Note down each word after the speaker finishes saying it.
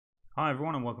Hi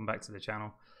everyone and welcome back to the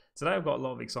channel. Today I've got a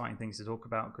lot of exciting things to talk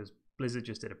about because Blizzard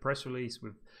just did a press release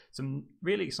with some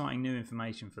really exciting new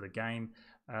information for the game.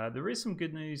 There is some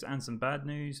good news and some bad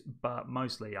news, but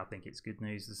mostly I think it's good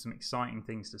news. There's some exciting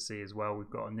things to see as well. We've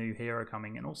got a new hero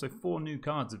coming and also 4 new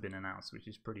cards have been announced, which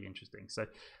is pretty interesting. So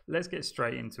let's get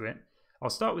straight into it.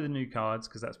 I'll start with the new cards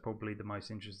because that's probably the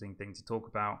most interesting thing to talk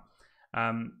about.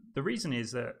 The reason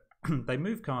is that they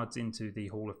move cards into the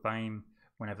Hall of Fame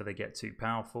whenever they get too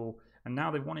powerful, and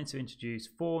now they wanted to introduce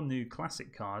 4 new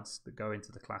classic cards that go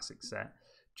into the classic set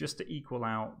just to equal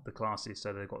out the classes,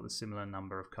 so they've got the similar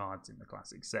number of cards in the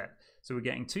classic set. So we're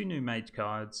getting 2 new mage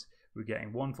cards, we're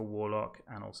getting 1 for warlock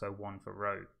and also 1 for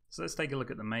rogue. So let's take a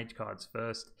look at the mage cards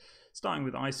first, starting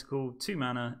with Icicle, 2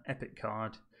 mana, epic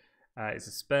card. It's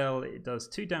a spell, it does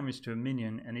 2 damage to a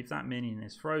minion, and if that minion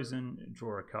is frozen,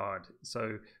 draw a card.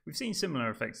 So we've seen similar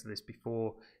effects to this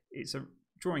before.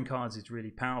 Drawing cards is really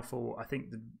powerful. I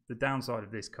think the downside of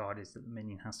this card is that the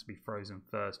minion has to be frozen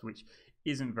first, which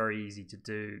isn't very easy to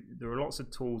do. There are lots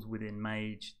of tools within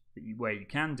Mage where you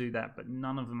can do that, but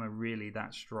none of them are really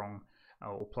that strong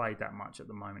or played that much at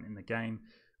the moment in the game.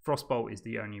 Frostbolt is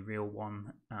the only real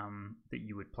one that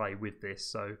you would play with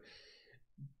this.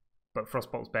 But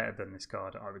Frostbolt's better than this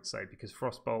card, I would say, because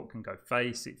Frostbolt can go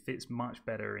face. It fits much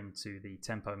better into the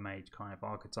Tempo Mage kind of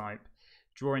archetype.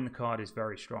 Drawing the card is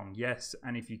very strong, yes,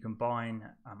 and if you combine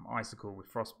Icicle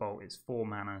with Frostbolt, it's 4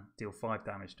 mana, deal 5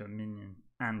 damage to a minion,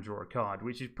 and draw a card,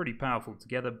 which is pretty powerful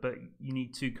together, but you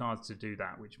need 2 cards to do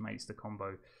that, which makes the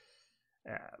combo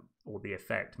or the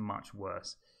effect much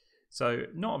worse. So,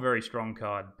 not a very strong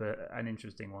card, but an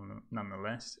interesting one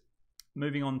nonetheless.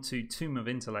 Moving on to Tome of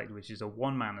Intellect, which is a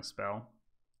 1 mana spell.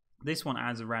 This one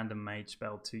adds a random mage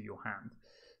spell to your hand.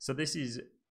 So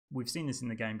we've seen this in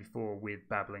the game before with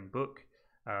Babbling Book.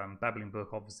 Babbling Book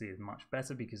obviously is much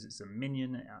better because it's a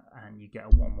minion and you get a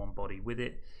 1/1 body with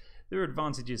it. There are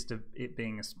advantages to it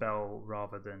being a spell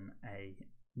rather than a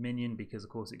minion because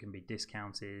of course it can be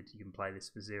discounted. You can play this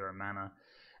for 0 mana.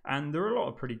 And there are a lot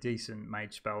of pretty decent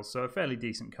mage spells, so a fairly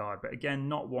decent card, but again,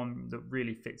 not one that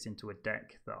really fits into a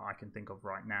deck that I can think of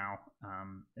right now,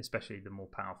 especially the more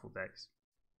powerful decks.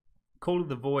 Call of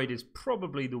the Void is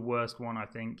probably the worst one, I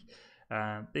think.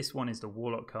 This one is the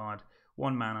Warlock card,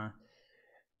 1 mana.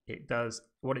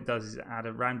 What it does is add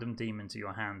a random demon to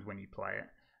your hand when you play it.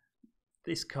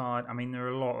 This card, I mean, there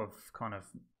are a lot of kind of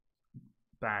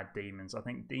bad demons. I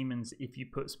think demons, if you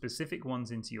put specific ones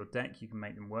into your deck, you can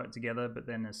make them work together, but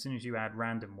then as soon as you add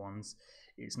random ones,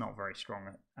 it's not very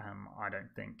strong, I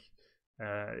don't think.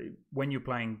 When you're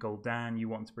playing Gul'dan, you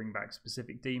want to bring back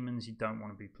specific demons. You don't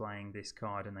want to be playing this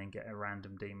card and then get a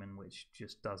random demon, which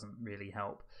just doesn't really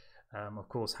help. Of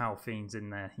course, Howl Fiend's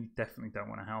in there. You definitely don't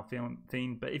want a Howl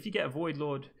Fiend. But if you get a Void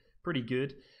Lord, pretty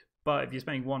good. But if you're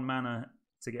spending 1 mana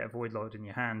to get a Void Lord in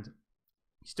your hand,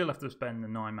 you still have to spend the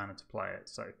 9 mana to play it.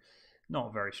 So, not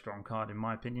a very strong card in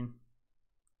my opinion.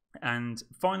 And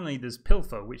finally, there's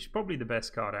Pilfer, which is probably the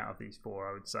best card out of these 4,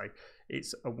 I would say.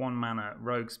 It's a 1 mana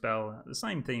rogue spell, the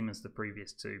same theme as the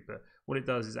previous 2, but what it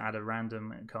does is add a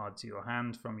random card to your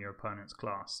hand from your opponent's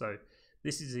class. So,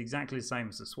 this is exactly the same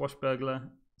as the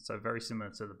Swashbuckler. So very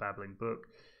similar to the Babbling Book,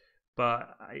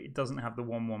 but it doesn't have the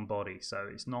 1/1 body, so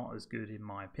it's not as good in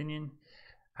my opinion.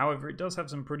 However, it does have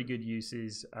some pretty good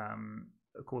uses.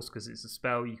 Of course, because it's a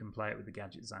spell, you can play it with the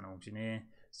Gadget Zan Auctioneer,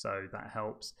 so that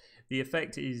helps. The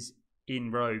effect in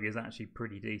Rogue is actually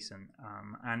pretty decent,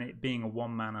 and it being a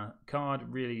 1 mana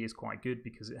card really is quite good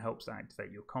because it helps to activate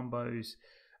your combos.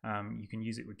 You can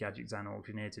use it with Gadget Zan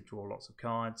Auctioneer to draw lots of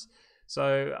cards.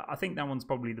 So I think that one's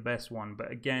probably the best one,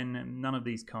 but again, none of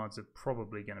these cards are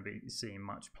probably going to be seeing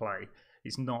much play.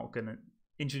 It's not going to,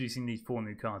 introducing these 4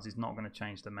 new cards is not going to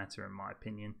change the meta in my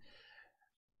opinion.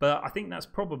 But I think that's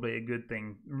probably a good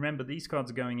thing. Remember, these cards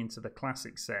are going into the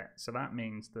classic set, so that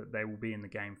means that they will be in the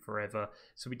game forever.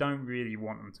 So we don't really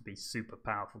want them to be super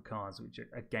powerful cards, which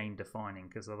are game defining,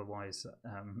 because otherwise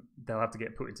they'll have to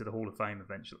get put into the Hall of Fame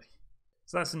eventually.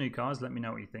 So that's the new cards. Let me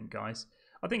know what you think, guys.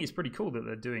 I think it's pretty cool that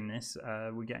they're doing this.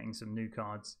 We're getting some new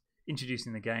cards,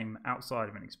 introducing the game outside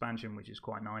of an expansion, which is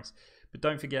quite nice. But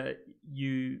don't forget,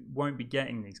 you won't be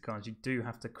getting these cards. You do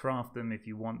have to craft them if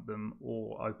you want them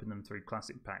or open them through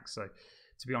classic packs. So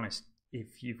to be honest,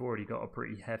 if you've already got a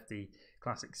pretty hefty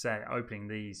classic set, opening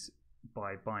these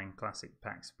by buying classic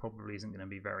packs probably isn't going to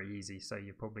be very easy. So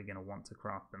you're probably going to want to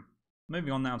craft them.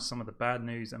 Moving on now to some of the bad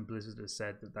news, and Blizzard has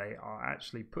said that they are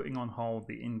actually putting on hold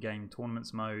the in-game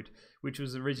tournaments mode, which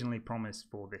was originally promised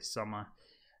for this summer.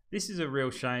 This is a real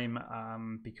shame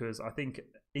because I think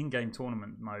in-game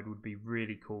tournament mode would be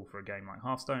really cool for a game like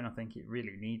Hearthstone. I think it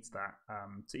really needs that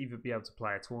to either be able to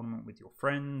play a tournament with your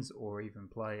friends or even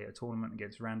play a tournament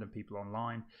against random people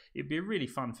online. It'd be a really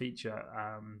fun feature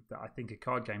that I think a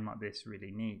card game like this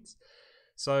really needs.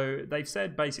 So they've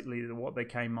said basically that what they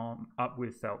came up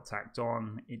with felt tacked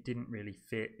on. It didn't really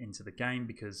fit into the game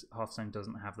because Hearthstone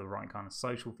doesn't have the right kind of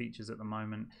social features at the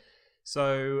moment.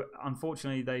 So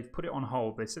unfortunately they've put it on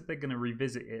hold. They said they're going to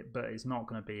revisit it, but it's not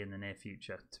going to be in the near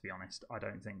future, to be honest. I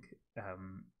don't think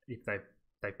if they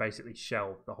basically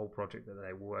shelved the whole project that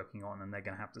they were working on and they're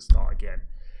going to have to start again.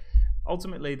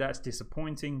 Ultimately that's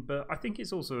disappointing, but I think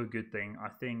it's also a good thing. I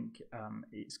think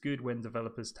it's good when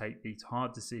developers take these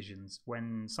hard decisions,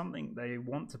 when something they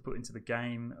want to put into the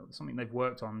game, something they've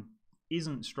worked on,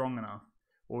 isn't strong enough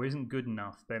or isn't good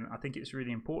enough. Then I think it's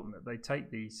really important that they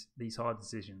take these hard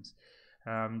decisions.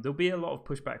 There'll be a lot of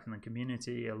pushback from the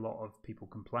community, a lot of people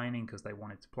complaining because they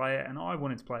wanted to play it, and I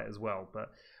wanted to play it as well, but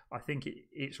I think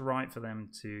it's right for them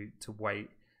to wait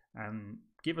and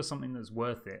give us something that's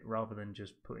worth it rather than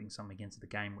just putting something into the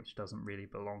game which doesn't really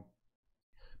belong.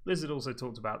 Blizzard also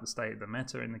talked about the state of the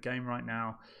meta in the game right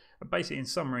now. Basically, in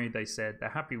summary, they said they're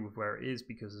happy with where it is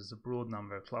because there's a broad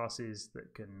number of classes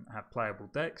that can have playable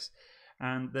decks,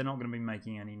 and they're not going to be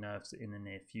making any nerfs in the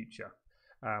near future.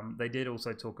 They did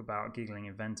also talk about Giggling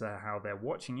Inventor, how they're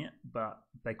watching it, but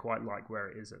they quite like where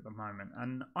it is at the moment.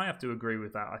 And I have to agree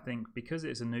with that. I think because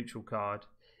it's a neutral card,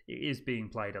 it is being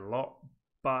played a lot,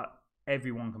 but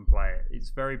everyone can play it. It's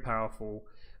very powerful,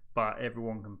 but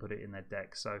everyone can put it in their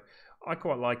deck. So I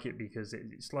quite like it because it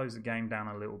slows the game down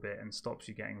a little bit and stops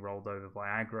you getting rolled over by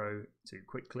aggro too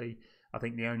quickly. I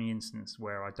think the only instance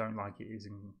where I don't like it is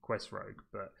in Quest Rogue,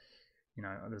 but you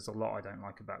know, there's a lot I don't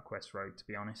like about Quest Rogue, to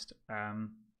be honest.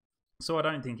 So I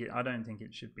don't think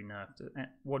it should be nerfed.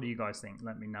 What do you guys think?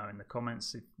 Let me know in the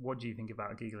comments. What do you think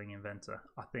about Giggling Inventor?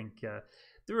 I think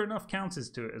there are enough counters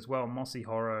to it as well. Mossy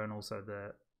Horror and also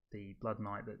the Blood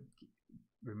Knight that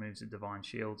removes the Divine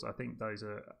Shields. I think those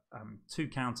are two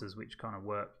counters which kind of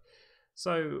work.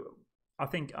 So I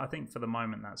think for the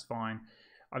moment that's fine.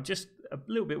 I'm just a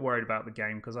little bit worried about the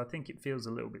game because I think it feels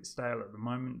a little bit stale at the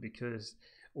moment, because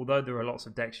although there are lots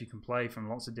of decks you can play from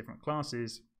lots of different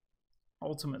classes,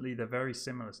 ultimately they're very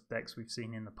similar to decks we've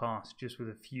seen in the past, just with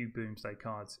a few Boomsday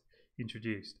cards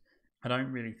introduced. I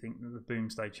don't really think that the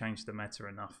Boomsday changed the meta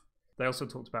enough. They also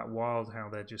talked about Wild, how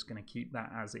they're just going to keep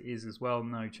that as it is as well,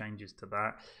 no changes to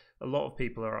that. A lot of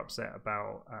people are upset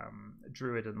about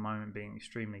Druid at the moment being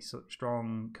extremely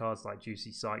strong. Cards like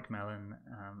Juicy Psych Melon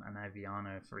and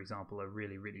Aviano, for example, are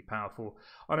really, really powerful.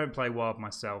 I don't play Wild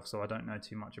myself, so I don't know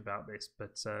too much about this,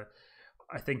 but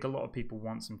I think a lot of people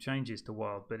want some changes to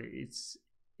Wild, but it's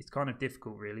kind of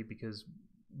difficult really, because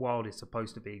Wild is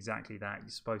supposed to be exactly that. You're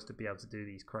supposed to be able to do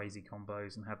these crazy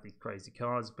combos and have these crazy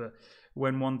cards, but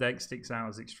when one deck sticks out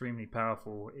as extremely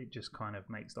powerful, it just kind of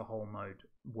makes the whole mode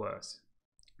worse.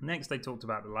 Next, they talked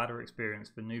about the ladder experience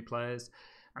for new players,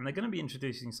 and they're going to be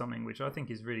introducing something which I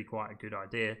think is really quite a good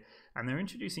idea, and they're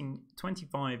introducing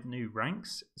 25 new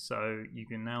ranks, so you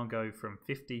can now go from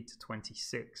 50 to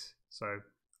 26. So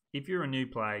if you're a new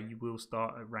player, you will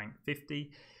start at rank 50,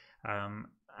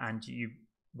 and you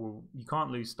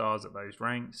can't lose stars at those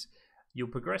ranks. You'll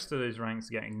progress to those ranks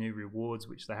getting new rewards,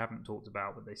 which they haven't talked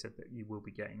about, but they said that you will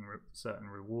be getting certain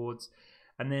rewards.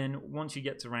 And then once you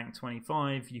get to rank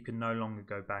 25, you can no longer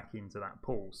go back into that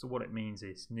pool. So what it means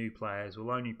is new players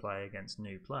will only play against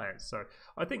new players. So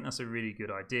I think that's a really good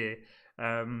idea.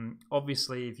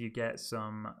 Obviously, if you get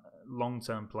some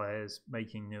long-term players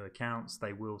making new accounts,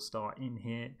 they will start in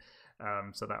here.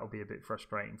 So that will be a bit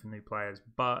frustrating for new players.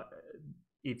 But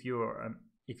if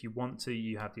you want to,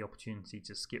 you have the opportunity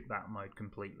to skip that mode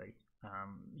completely.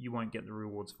 You won't get the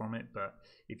rewards from it, but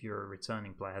if you're a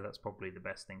returning player, that's probably the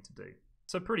best thing to do.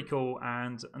 So pretty cool,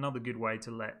 and another good way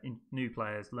to let new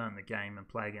players learn the game and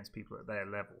play against people at their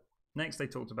level. Next, they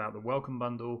talked about the Welcome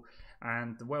Bundle,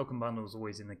 and the Welcome Bundle is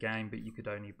always in the game, but you could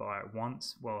only buy it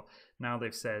once. Well, now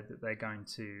they've said that they're going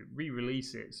to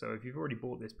re-release it, so if you've already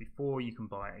bought this before, you can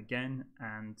buy it again,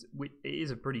 and it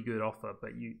is a pretty good offer,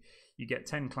 but you get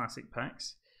 10 classic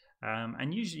packs.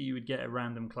 And usually you would get a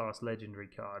random class legendary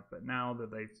card, but now that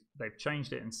they've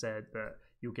changed it and said that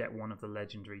you'll get one of the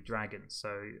legendary dragons,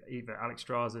 so either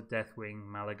Alexstrasza, Deathwing,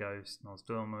 Malagos,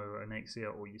 Nosdormu,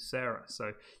 Onyxia, or Ysera.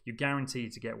 So you're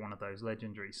guaranteed to get one of those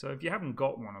legendaries. So if you haven't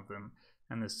got one of them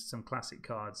and there's some classic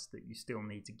cards that you still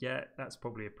need to get, that's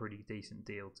probably a pretty decent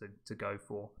deal to go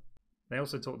for. They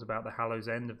also talked about the Hallows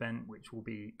End event, which will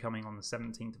be coming on the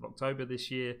 17th of October this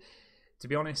year. To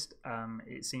be honest,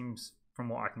 it seems from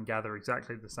what I can gather,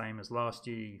 exactly the same as last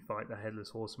year. You fight the Headless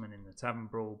Horseman in the Tavern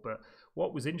Brawl, but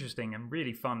what was interesting and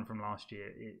really fun from last year,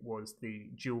 it was the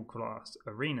dual class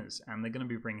arenas, and they're going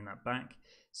to be bringing that back.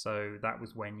 So that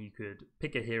was when you could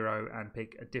pick a hero and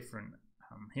pick a different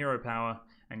hero power,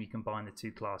 and you combine the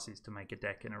two classes to make a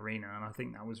deck in arena, and I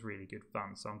think that was really good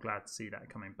fun, so I'm glad to see that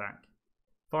coming back.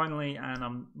 Finally, and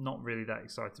I'm not really that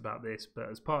excited about this, but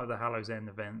as part of the Hallow's End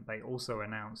event, they also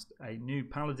announced a new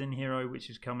Paladin hero which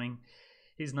is coming.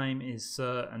 His name is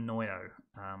Sir Annoyo,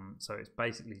 so it's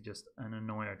basically just an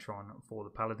Annoyotron for the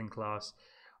Paladin class.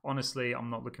 Honestly, I'm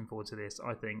not looking forward to this.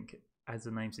 I think, as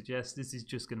the name suggests, this is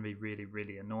just going to be really,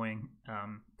 really annoying.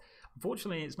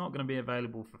 Unfortunately, it's not going to be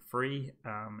available for free.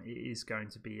 It is going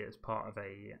to be as part of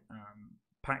a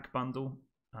pack bundle.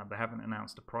 They haven't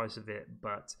announced the price of it,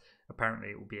 but apparently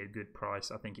it will be a good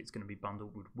price. I think it's going to be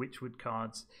bundled with Witchwood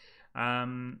cards.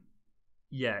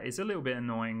 Yeah, it's a little bit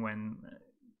annoying when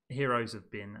heroes have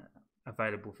been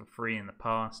available for free in the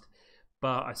past,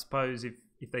 but I suppose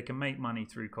if they can make money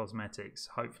through cosmetics,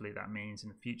 hopefully that means in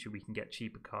the future we can get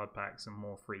cheaper card packs and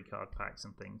more free card packs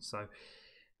and things. So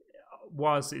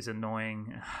whilst it's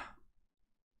annoying,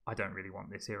 I don't really want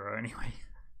this hero anyway.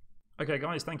 Okay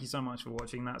guys, thank you so much for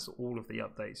watching. That's all of the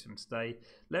updates from today.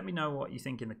 Let me know what you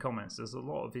think in the comments. There's a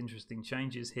lot of interesting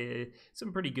changes here,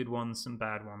 some pretty good ones, some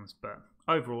bad ones, but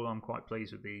overall I'm quite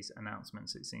pleased with these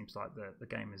announcements. It seems like the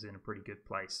game is in a pretty good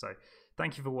place. So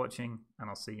thank you for watching, and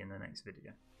I'll see you in the next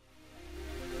video.